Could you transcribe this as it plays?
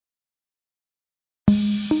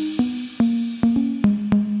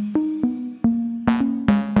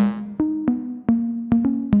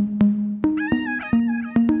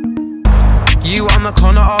the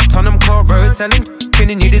corner of Tottenham Court Road, selling in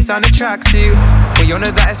a new designer tracksuit. But you know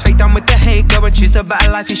that it's fake, done with the hate. Go and choose a better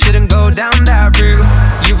life, you shouldn't go down that route.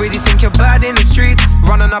 You really think you're bad in the streets,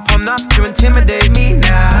 running up on us to intimidate me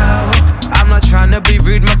now. I'm not trying to be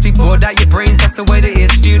rude, must be bored out your brains, that's the way that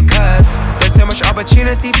it's viewed. Cause there's so much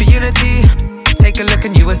opportunity for unity. Take a look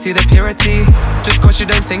and you will see the purity. Just cause you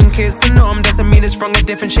don't think it's the norm doesn't mean it's wrong. A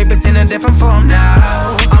different shape, it's in a different form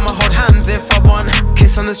now. I'ma hold hands if I want,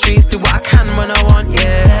 kiss on the streets, do what I can when I want,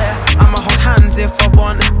 yeah. I'ma hold hands if I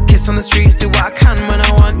want, kiss on the streets, do what I can when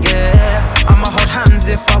I want, yeah. I'ma hold hands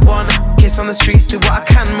if I want, kiss on the streets, do what I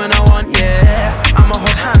can when I want, yeah. I'ma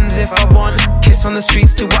hold hands if I want, kiss on the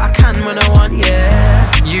streets, do what I can when I want, yeah.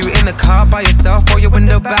 You in the car by yourself, roll your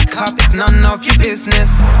window back up, it's none of your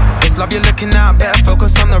business. It's love you're looking at, better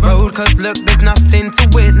focus on the road, cause look, there's nothing to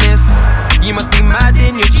witness. You must be mad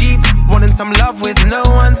in your Jeep, wanting some love with no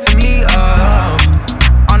one to meet, oh.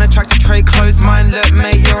 On a track to trade, closed mind, look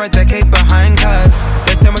mate, you're a decade behind. Cause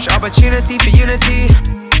there's so much opportunity for unity.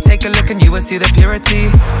 Take a look and you will see the purity.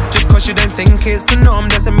 Just cause you don't think it's the norm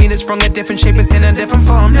doesn't mean it's wrong. A different shape, it's in a different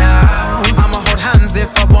form now. I'ma hold hands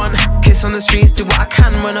if I want, kiss on the streets, do what I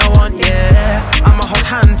can when I want, yeah. I'ma hold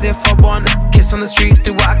hands if I want, kiss on the streets,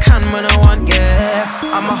 do what I can when I want, yeah.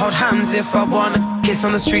 I'ma hold hands if I want, kiss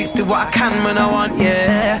on the streets, do what I can when I want,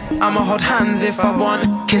 yeah. I'ma hold hands if I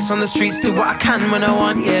want, kiss on the streets, do what I can when I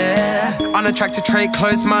want, yeah. On a track to trade,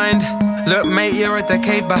 closed mind, look mate, you're a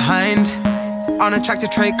decade behind. On a track to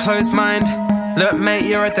trade, closed mind, look mate,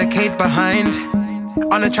 you're a decade behind.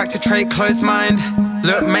 On a track to trade, closed mind,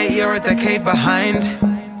 look mate, you're a decade behind.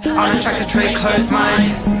 On a track to trade, closed mind,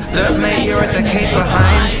 look mate, you're a decade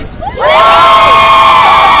behind.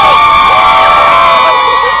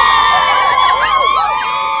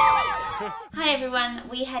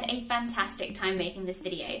 We had a fantastic time making this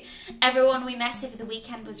video. Everyone we met over the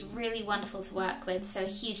weekend was really wonderful to work with, so a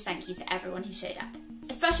huge thank you to everyone who showed up.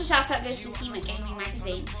 A special shout out goes to the team at Gaming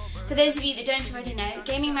Magazine. For those of you that don't already know,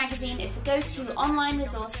 Gaming Magazine is the go-to online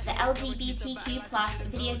resource for the LGBTQ+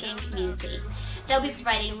 video game community. They'll be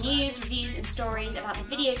providing news, reviews and stories about the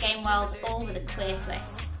video game world, all with a queer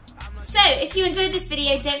twist. So, if you enjoyed this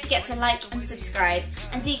video, don't forget to like and subscribe,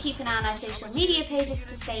 and do keep an eye on our social media pages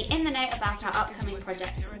to stay in the know about our upcoming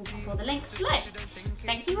projects. We'll put all the links below.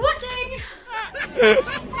 Thank you for watching!